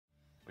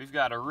We've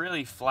got a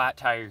really flat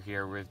tire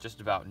here with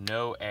just about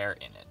no air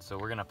in it. So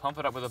we're gonna pump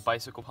it up with a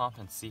bicycle pump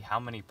and see how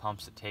many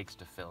pumps it takes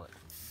to fill it.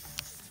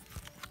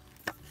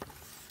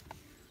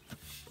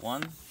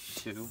 1,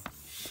 2,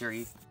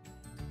 3.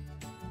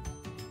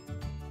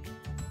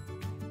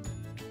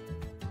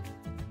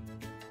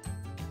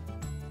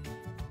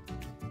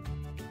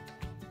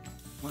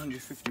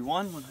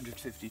 $151,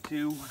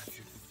 $152,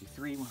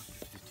 $153,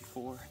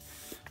 $154.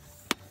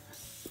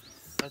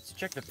 Let's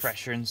check the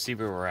pressure and see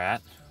where we're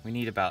at. We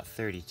need about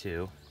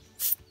 32.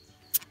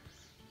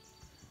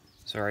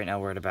 So right now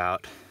we're at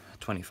about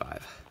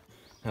 25.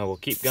 Now we'll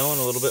keep going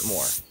a little bit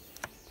more.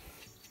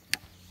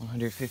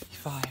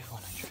 155,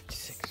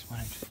 156,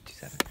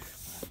 157,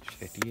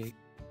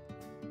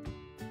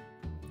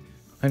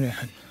 158.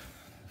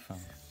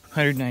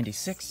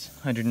 196,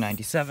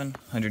 197,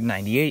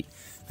 198,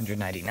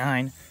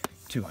 199,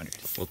 200.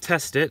 We'll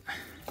test it.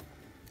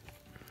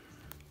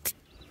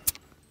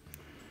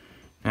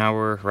 Now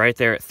we're right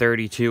there at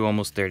 32,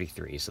 almost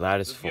 33, so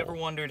that is full. If you ever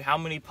wondered how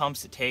many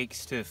pumps it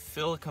takes to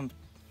fill a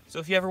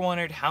if you ever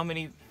wondered how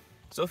many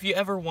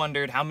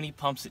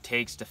pumps it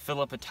takes to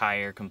fill up a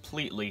tire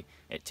completely,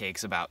 it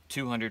takes about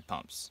 200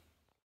 pumps.